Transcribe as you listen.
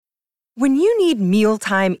When you need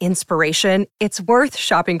mealtime inspiration, it's worth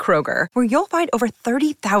shopping Kroger, where you'll find over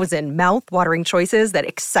 30,000 mouth-watering choices that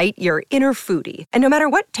excite your inner foodie. And no matter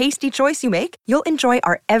what tasty choice you make, you'll enjoy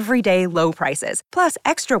our everyday low prices, plus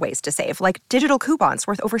extra ways to save, like digital coupons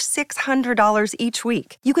worth over $600 each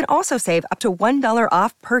week. You can also save up to $1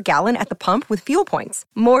 off per gallon at the pump with fuel points.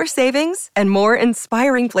 More savings and more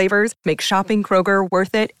inspiring flavors make shopping Kroger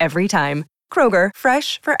worth it every time. Kroger,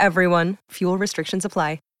 fresh for everyone. Fuel restrictions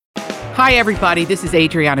apply. Hi, everybody. This is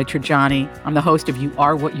Adriana Trajani. I'm the host of You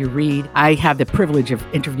Are What You Read. I have the privilege of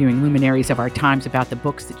interviewing luminaries of our times about the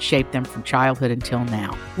books that shaped them from childhood until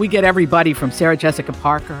now. We get everybody from Sarah Jessica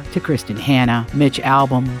Parker to Kristen Hanna, Mitch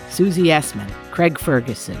Albom, Susie Essman, Craig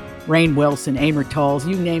Ferguson, Rainn Wilson, Amor Tolls,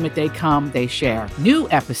 you name it, they come, they share. New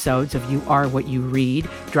episodes of You Are What You Read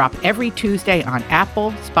drop every Tuesday on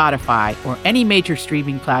Apple, Spotify, or any major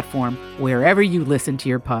streaming platform wherever you listen to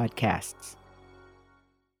your podcasts.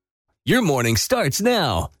 Your morning starts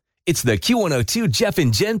now. It's the Q102 Jeff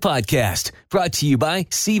and Jen podcast brought to you by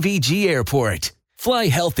CVG Airport. Fly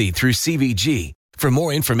healthy through CVG. For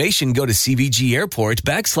more information, go to CVG Airport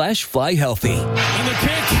 /fly healthy. And the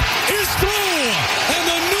kick is through. And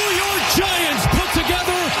the New York Giants put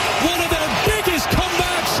together one of their biggest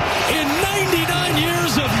comebacks in 99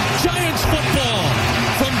 years of Giants football.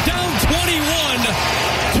 From down 21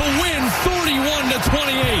 to win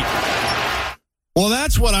 31-28. Well,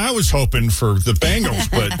 that's what I was hoping for the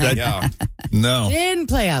Bengals, but no. Didn't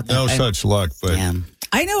play out that way. Such luck. But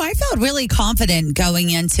I know. I felt really confident going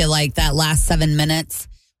into like that last 7 minutes.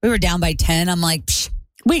 We were down by 10. I'm like, psh.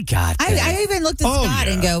 We got this. I even looked at Scott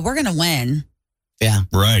and go, we're going to win. Yeah.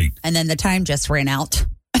 Right. And then the time just ran out.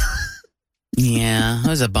 Yeah, that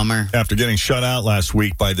was a bummer. After getting shut out last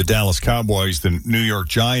week by the Dallas Cowboys, the New York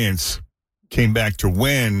Giants came back to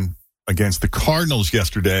win against the Cardinals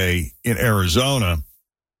yesterday in Arizona.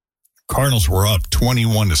 Cardinals were up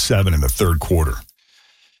 21-7 in the third quarter.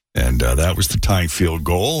 And that was the tying field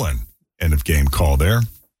goal and end of game call there.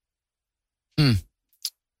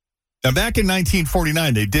 Now, back in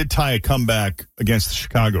 1949, they did tie a comeback against the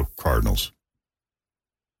Chicago Cardinals.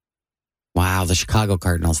 Wow, the Chicago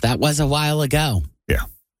Cardinals. That was a while ago. Yeah.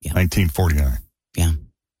 1949. Yeah.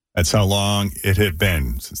 That's how long it had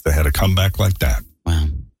been since they had a comeback like that. Wow.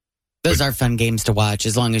 Those are fun games to watch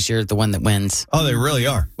as long as you're the one that wins. Oh, they really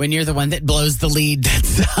are. When you're the one that blows the lead.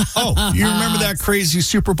 Oh, you remember that crazy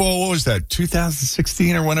Super Bowl? What was that,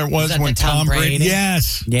 2016 or when it was when Tom Brady?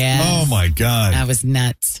 Yes. Yes. Oh, my God. That was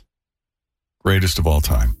nuts. Greatest of all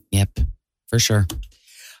time. Yep, for sure.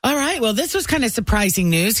 All right, well, this was kind of surprising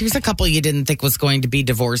news. Here's a couple you didn't think was going to be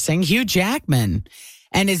divorcing. Hugh Jackman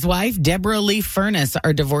and his wife, Deborah Lee Furness,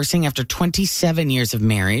 are divorcing after 27 years of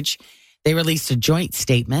marriage. They released a joint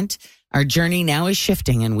statement. Our journey now is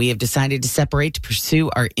shifting, and we have decided to separate to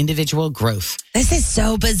pursue our individual growth. This is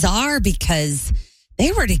so bizarre because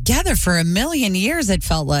they were together for a million years, it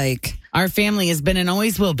felt like. Our family has been and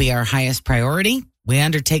always will be our highest priority. We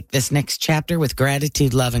undertake this next chapter with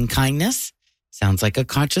gratitude, love, and kindness. Sounds like a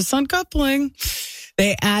conscious uncoupling.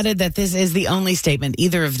 They added that this is the only statement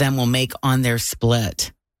either of them will make on their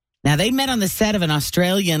split. Now, they met on the set of an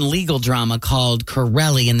Australian legal drama called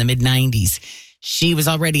Corelli in the mid-90s. She was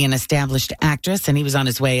already an established actress, and he was on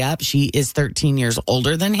his way up. She is 13 years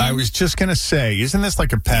older than him. I was just going to say, isn't this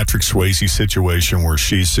like a Patrick Swayze situation where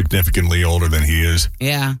she's significantly older than he is?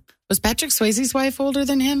 Yeah. Was Patrick Swayze's wife older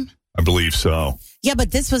than him? I believe so. Yeah,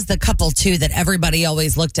 but this was the couple, too, that everybody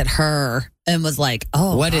always looked at her and was like,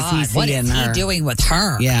 oh, what is he what is he doing with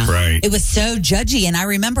her? Yeah. Right. It was so judgy. And I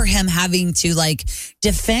remember him having to,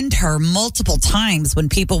 defend her multiple times when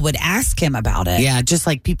people would ask him about it. Yeah, just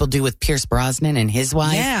like people do with Pierce Brosnan and his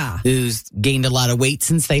wife, who's gained a lot of weight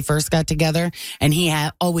since they first got together. And he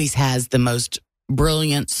always has the most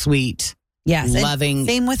brilliant, sweet, loving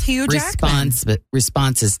same with Hugh Jackman.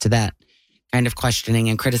 Responses to that kind of questioning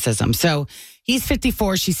and criticism. So he's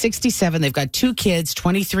 54, she's 67. They've got 2 kids,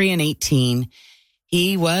 23 and 18.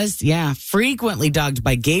 He was, frequently dogged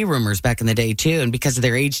by gay rumors back in the day, too. And because of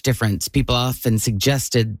their age difference, people often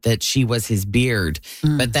suggested that she was his beard.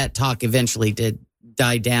 But that talk eventually did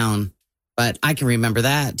die down. But I can remember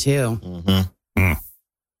that, too. Mm-hmm.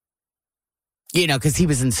 You know, because he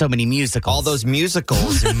was in so many musicals. All those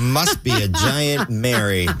musicals. It must be a giant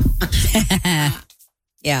Mary.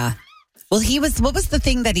 Yeah. Well, what was the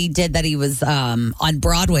thing that he did that he was on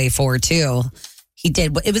Broadway for, too? He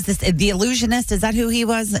did, it was The Illusionist. Is that who he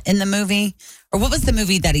was in the movie? Or what was the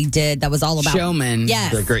movie that he did that was all about? Showman.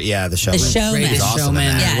 Yes. The Showman. The Showman. Greatest awesome Showman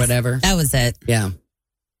yes, or whatever. That was it. Yeah.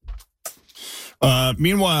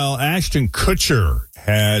 Meanwhile, Ashton Kutcher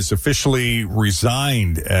has officially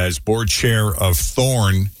resigned as board chair of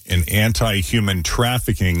Thorn, an anti-human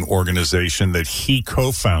trafficking organization that he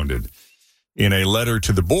co-founded. In a letter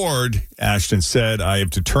to the board, Ashton said, "I have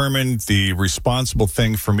determined the responsible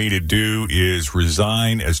thing for me to do is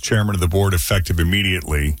resign as chairman of the board effective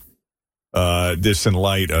immediately." This in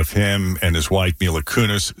light of him and his wife, Mila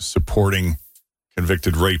Kunis, supporting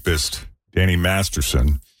convicted rapist Danny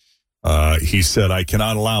Masterson. He said, "I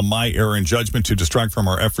cannot allow my error in judgment to distract from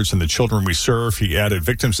our efforts and the children we serve." He added,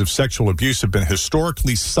 "Victims of sexual abuse have been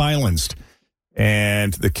historically silenced,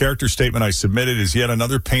 and the character statement I submitted is yet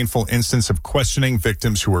another painful instance of questioning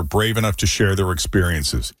victims who are brave enough to share their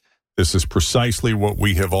experiences. This is precisely what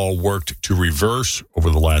we have all worked to reverse over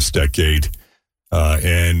the last decade."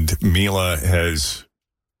 And Mila has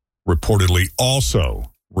reportedly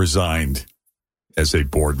also resigned as a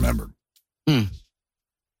board member. Did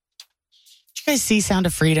you guys see Sound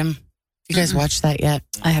of Freedom? You guys watched that yet?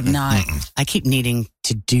 I have not. I keep needing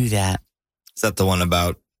to do that. Is that the one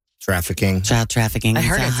about trafficking? Child trafficking. I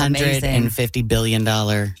heard it's amazing. $150 billion.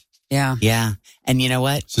 Yeah. Yeah. And you know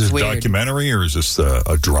what? Is this a documentary or is this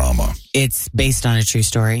a drama? It's based on a true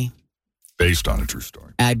story. Based on a true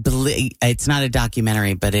story. I believe it's not a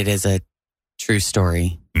documentary, but it is a true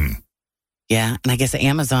story. Yeah. And I guess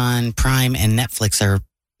Amazon Prime and Netflix are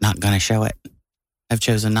not going to show it. I've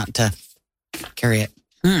chosen not to carry it.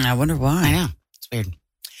 I wonder why. I know. It's weird.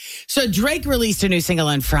 So Drake released a new single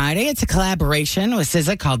on Friday. It's a collaboration with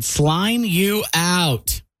SZA called Slime You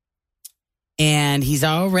Out. And he's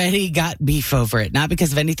already got beef over it. Not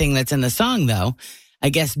because of anything that's in the song, though. I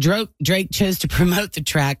guess Drake chose to promote the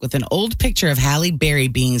track with an old picture of Halle Berry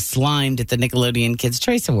being slimed at the Nickelodeon Kids'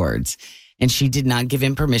 Choice Awards. And she did not give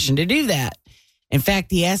him permission to do that. In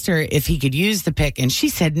fact, he asked her if he could use the pic, and she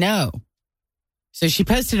said no. So she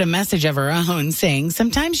posted a message of her own saying,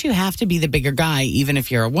 "Sometimes you have to be the bigger guy, even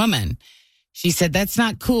if you're a woman." She said, "That's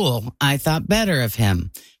not cool. I thought better of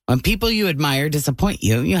him. When people you admire disappoint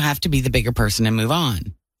you, you have to be the bigger person and move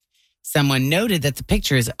on." Someone noted that the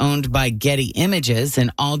picture is owned by Getty Images,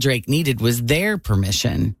 and all Drake needed was their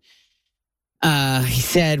permission. He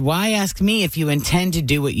said, "Why ask me if you intend to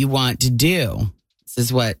do what you want to do?" This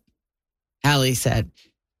is what Halle said.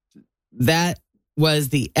 "That was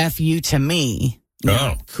the F you to me.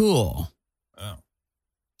 Not cool." Oh.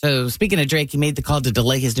 So speaking of Drake, he made the call to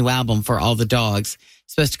delay his new album For All the Dogs.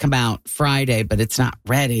 It's supposed to come out Friday, but it's not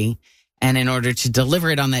ready. And in order to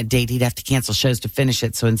deliver it on that date, he'd have to cancel shows to finish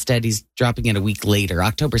it. So instead, he's dropping it a week later.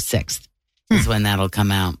 October 6th is when that'll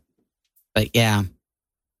come out. But yeah.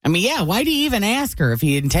 I mean, yeah, why do you even ask her if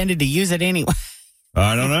he intended to use it anyway?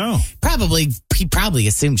 I don't know. He probably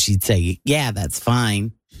assumed she'd say, "Yeah, that's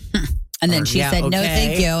fine." And then she said, "No,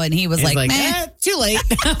 thank you." And he was like, "Meh." Too late.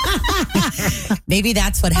 Maybe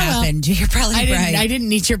that's what happened. You're probably right. I didn't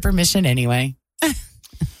need your permission anyway.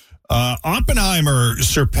 Oppenheimer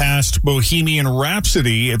surpassed Bohemian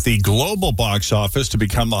Rhapsody at the global box office to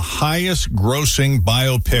become the highest grossing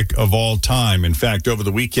biopic of all time. In fact, over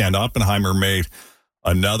the weekend, Oppenheimer made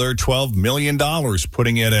another $12 million,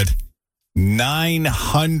 putting it at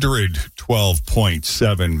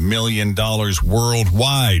 $912.7 million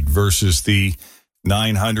worldwide versus the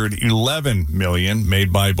 $911 million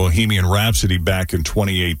made by Bohemian Rhapsody back in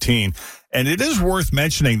 2018. And it is worth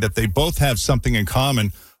mentioning that they both have something in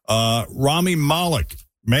common. Rami Malek,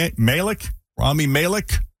 I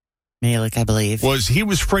believe. He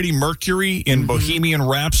was Freddie Mercury in Bohemian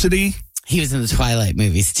Rhapsody. He was in the Twilight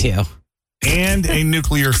movies, too. And a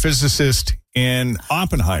nuclear physicist in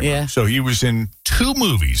Oppenheimer. Yeah. So he was in two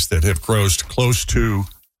movies that have grossed close to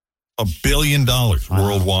 $1 billion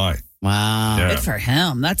worldwide. Wow. Yeah. Good for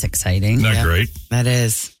him. That's exciting. Isn't that great? That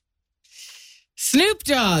is. Snoop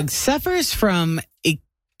Dogg suffers from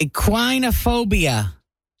equinophobia.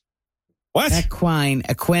 What?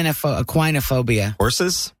 Equinophobia.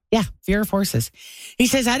 Horses? Yeah, fear of horses. He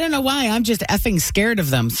says, "I don't know why. I'm just effing scared of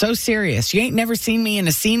them. So serious. You ain't never seen me in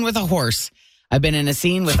a scene with a horse. I've been in a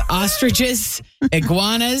scene with ostriches,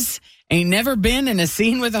 iguanas. Ain't never been in a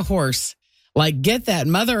scene with a horse. Like, get that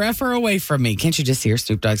mother effer away from me." Can't you just hear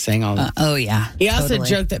Snoop Dogg saying all that? Oh, yeah. He also totally.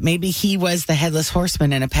 joked that maybe he was the headless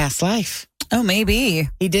horseman in a past life. Oh, maybe.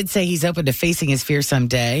 He did say he's open to facing his fear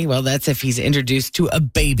someday. Well, that's if he's introduced to a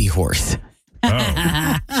baby horse. Oh.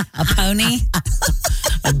 A pony?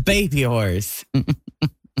 A baby horse.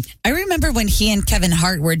 I remember when he and Kevin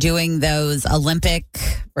Hart were doing those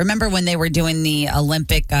remember when they were doing the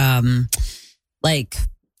Olympic,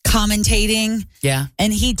 commentating? Yeah.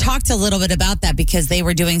 And he talked a little bit about that because they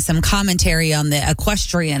were doing some commentary on the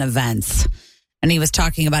equestrian events. And he was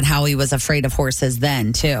talking about how he was afraid of horses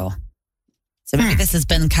then, too. So maybe this has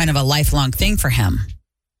been kind of a lifelong thing for him.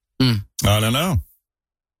 I don't know.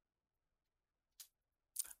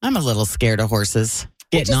 I'm a little scared of horses.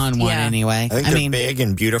 Getting on one anyway. I think they're big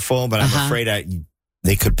and beautiful, but I'm afraid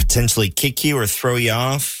they could potentially kick you or throw you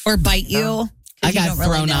off. Or bite you. I got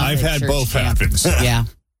thrown off. I've had both happen. So. Yeah.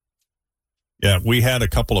 Yeah, we had a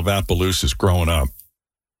couple of Appaloosas growing up.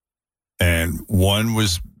 And one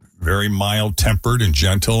was very mild-tempered and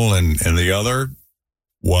gentle, and the other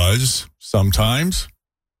was sometimes.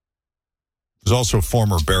 Was also a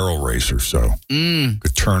former barrel racer, so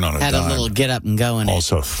could turn on a Had dime. a little get up and go in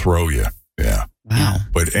Also throw you, yeah. Wow.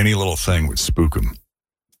 But any little thing would spook them.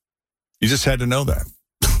 You just had to know that.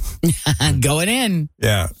 Going in.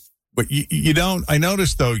 Yeah. But you don't, I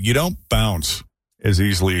noticed though, you don't bounce as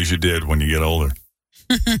easily as you did when you get older.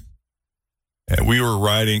 And we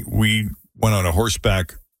went on a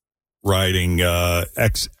horseback riding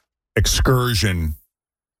excursion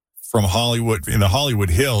from Hollywood. In the Hollywood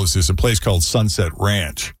Hills, there's a place called Sunset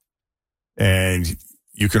Ranch. And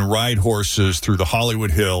you can ride horses through the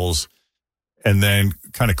Hollywood Hills and then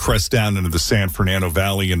kind of crest down into the San Fernando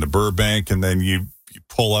Valley into Burbank. And then you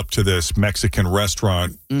pull up to this Mexican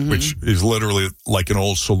restaurant, which is literally like an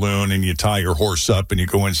old saloon, and you tie your horse up and you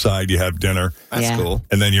go inside, you have dinner. That's cool.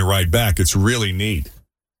 And then you ride back. It's really neat.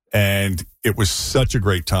 And it was such a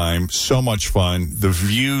great time, so much fun. The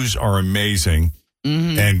views are amazing.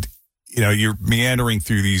 And, you know, you're meandering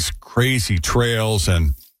through these crazy trails,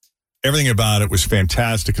 and everything about it was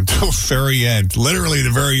fantastic until the very end. Literally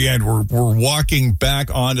the very end, we're walking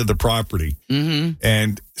back onto the property.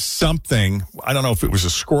 And something, I don't know if it was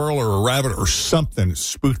a squirrel or a rabbit or something,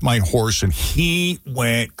 spooked my horse, and he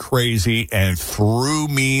went crazy and threw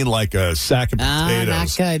me like a sack of potatoes.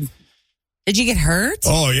 Not good. Did you get hurt?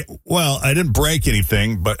 Oh, yeah. Well, I didn't break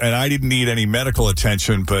anything, and I didn't need any medical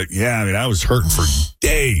attention. But yeah, I mean, I was hurting for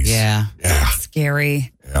days. Yeah.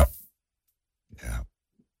 Scary. Yeah.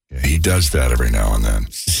 He does that every now and then.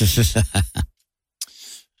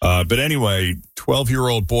 But anyway,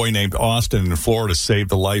 12-year-old boy named Austin in Florida saved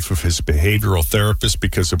the life of his behavioral therapist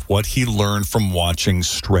because of what he learned from watching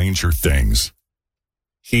Stranger Things.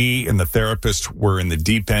 He and the therapist were in the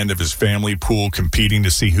deep end of his family pool competing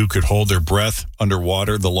to see who could hold their breath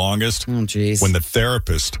underwater the longest. Oh, geez. When the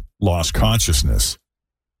therapist lost consciousness.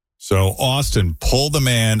 So Austin pulled the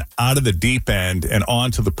man out of the deep end and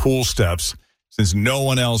onto the pool steps. Since no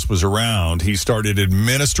one else was around, he started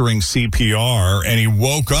administering CPR, and he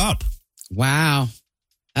woke up. Wow.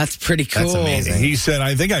 That's pretty cool. That's amazing. He said,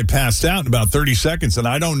 I think I passed out in about 30 seconds, and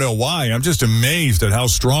I don't know why. I'm just amazed at how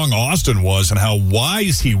strong Austin was and how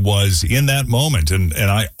wise he was in that moment. And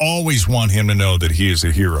I always want him to know that he is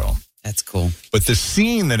a hero. That's cool. But the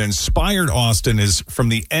scene that inspired Austin is from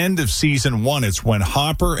the end of season 1. It's when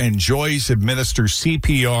Hopper and Joyce administer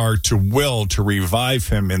CPR to Will to revive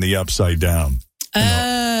him in the Upside Down.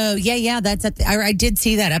 Oh, yeah. That's at I did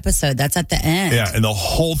see that episode. That's at the end. Yeah, and the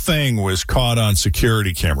whole thing was caught on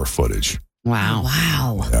security camera footage. Wow.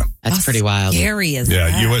 Wow. Yeah. That's pretty wild. Scary is Yeah,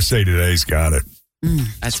 that? USA Today's got it.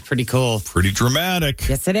 That's pretty cool. Pretty dramatic.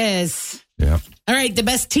 Yes, it is. Yeah. All right, the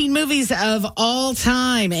best teen movies of all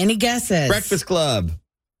time. Any guesses? Breakfast Club.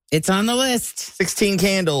 It's on the list. 16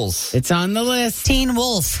 Candles. It's on the list. Teen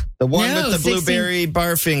Wolf. The one No, with the 16 blueberry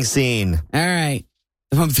barfing scene. All right.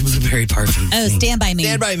 The one with the blueberry parfum. Oh, scene. Stand By Me.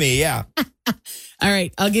 Stand By Me, yeah. All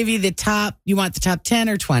right, I'll give you the top. You want the top 10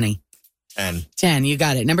 or 20? 10. 10, you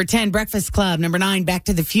got it. Number 10, Breakfast Club. Number 9, Back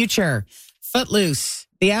to the Future. Footloose.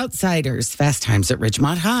 The Outsiders. Fast Times at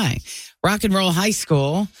Ridgemont High. Rock and Roll High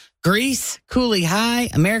School. Grease. Cooley High.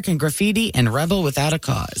 American Graffiti. And Rebel Without a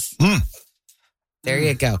Cause. There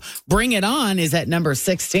you go. Bring It On is at number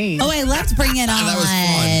 16. Oh, I loved Bring It On. That was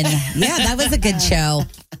fun. Yeah, that was a good show.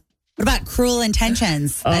 What about Cruel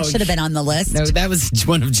Intentions? That Oh, should have been on the list. No, that was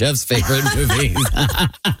one of Jeff's favorite movies.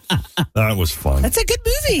 That was fun. That's a good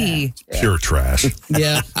movie. Pure trash.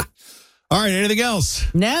 Yeah. All right, anything else?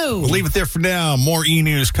 No. We'll leave it there for now. More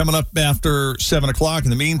e-news coming up after 7 o'clock. In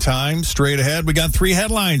the meantime, straight ahead, we got 3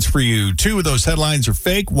 headlines for you. 2 of those headlines are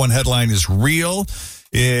fake. 1 headline is real.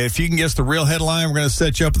 If you can guess the real headline, we're going to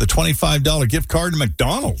set you up with a $25 gift card to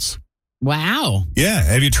McDonald's. Wow. Yeah.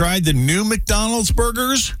 Have you tried the new McDonald's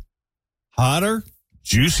burgers? Hotter,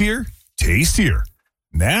 juicier, tastier.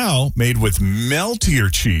 Now made with meltier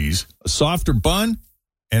cheese, a softer bun,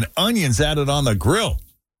 and onions added on the grill.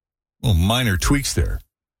 Little minor tweaks there,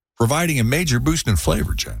 providing a major boost in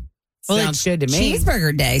flavor, Jen. Well, Sounds it's good to me.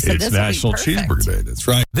 Cheeseburger Day, so It's this will be National perfect. Cheeseburger Day. That's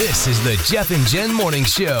right. This is the Jeff and Jen Morning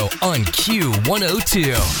Show on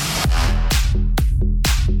Q102.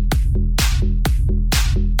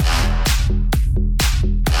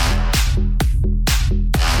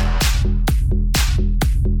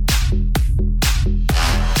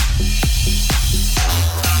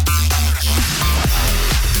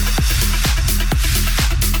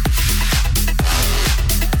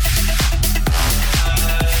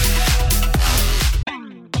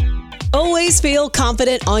 feel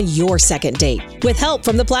confident on your second date. With help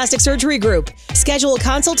from the Plastic Surgery Group. Schedule a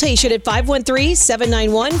consultation at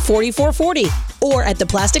 513-791-4440 or at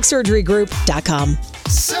theplasticsurgerygroup.com.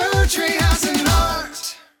 Surgery has an art.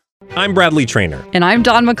 I'm Bradley Trainer. And I'm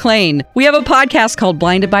Don McClain. We have a podcast called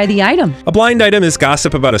Blinded by the Item. A blind item is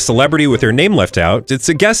gossip about a celebrity with their name left out. It's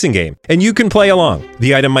a guessing game, and you can play along.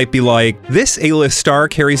 The item might be like, this A-list star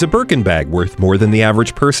carries a Birkin bag worth more than the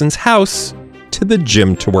average person's house to the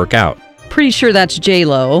gym to work out. Pretty sure that's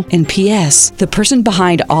J-Lo. And P.S. the person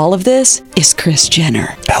behind all of this is Kris Jenner,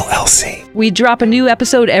 LLC. We drop a new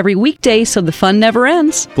episode every weekday so the fun never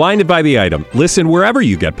ends. Blinded by the Item. Listen wherever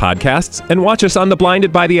you get podcasts and watch us on the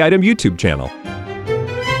Blinded by the Item YouTube channel.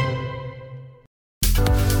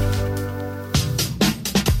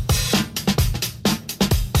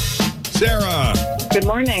 Sarah. Good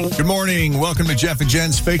morning. Good morning. Welcome to Jeff and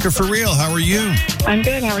Jen's Faker for Real. How are you? I'm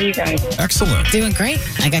good. How are you guys? Excellent. Doing great.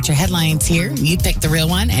 I got your headlines here. You picked the real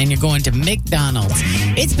one, and you're going to McDonald's.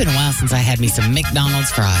 It's been a while since I had me some McDonald's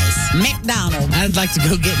fries. McDonald's. I'd like to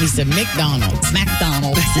go get me some McDonald's.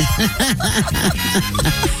 McDonald's.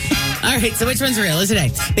 All right, so which one's real? Is it A,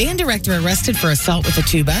 band director arrested for assault with a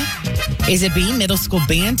tuba? Is it B, middle school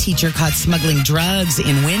band teacher caught smuggling drugs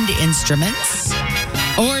in wind instruments?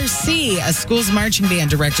 Or C, a school's marching band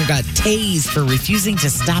director got tased for refusing to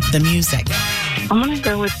stop the music? I'm going to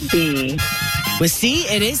go with B. With C,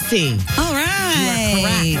 it is C. All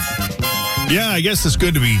right. You are correct. Yeah, I guess it's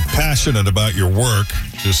good to be passionate about your work,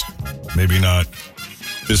 just maybe not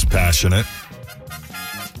this passionate.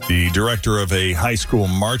 The director of a high school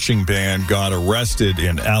marching band got arrested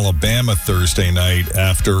in Alabama Thursday night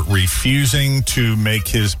after refusing to make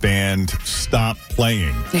his band stop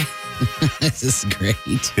playing. This is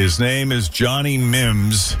great. His name is Johnny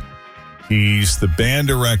Mims. He's the band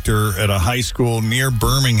director at a high school near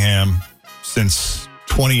Birmingham since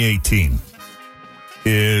 2018.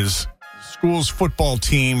 His school's football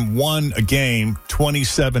team won a game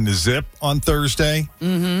 27-0 on Thursday.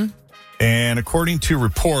 Mm-hmm. And according to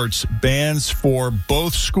reports, bands for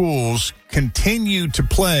both schools continued to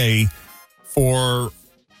play for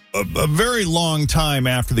a very long time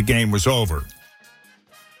after the game was over.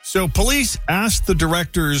 So police asked the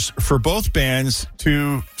directors for both bands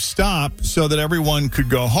to stop so that everyone could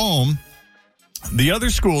go home. The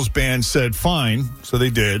other school's band said fine, so they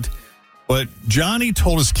did. But Johnny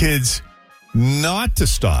told his kids not to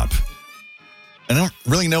stop. I don't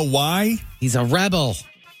really know why. He's a rebel.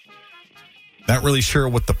 Not really sure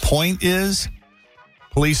what the point is.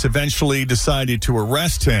 Police eventually decided to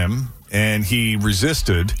arrest him, and he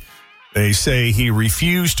resisted. They say he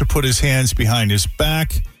refused to put his hands behind his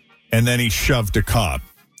back, and then he shoved a cop.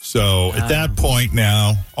 So at that point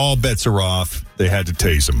now, all bets are off. They had to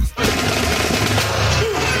tase him.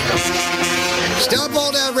 Stop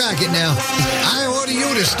all that racket now. I order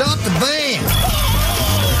you to stop the band.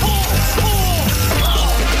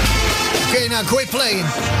 Okay, now quit playing.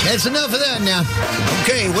 That's enough of that now.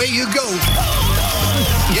 Okay, where you go.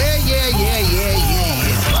 Yeah.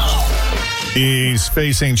 He's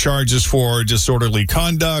facing charges for disorderly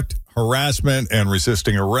conduct, harassment, and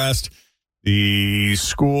resisting arrest. The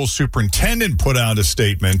school superintendent put out a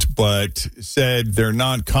statement, but said they're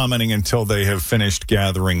not commenting until they have finished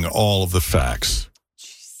gathering all of the facts.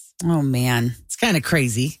 Oh, man. It's kind of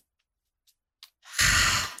crazy.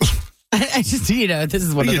 I just, this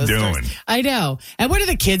is one of those What are you stories. doing? I know. And what are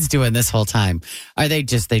the kids doing this whole time? Are they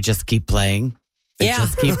just keep playing? They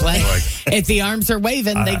just keep playing. If the arms are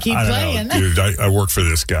waving, they keep playing. Know, dude, I work for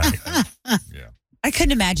this guy. I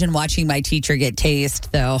couldn't imagine watching my teacher get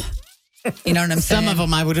tased, though. You know what I'm saying? Some of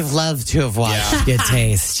them I would have loved to have watched get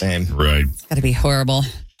tased. Same. Right. It's got to be horrible.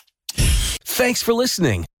 Thanks for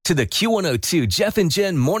listening to the Q102 Jeff and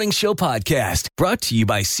Jen Morning Show podcast, brought to you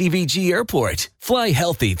by CVG Airport. Fly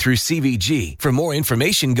healthy through CVG. For more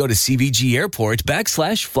information, go to CVG Airport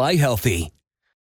 /fly healthy.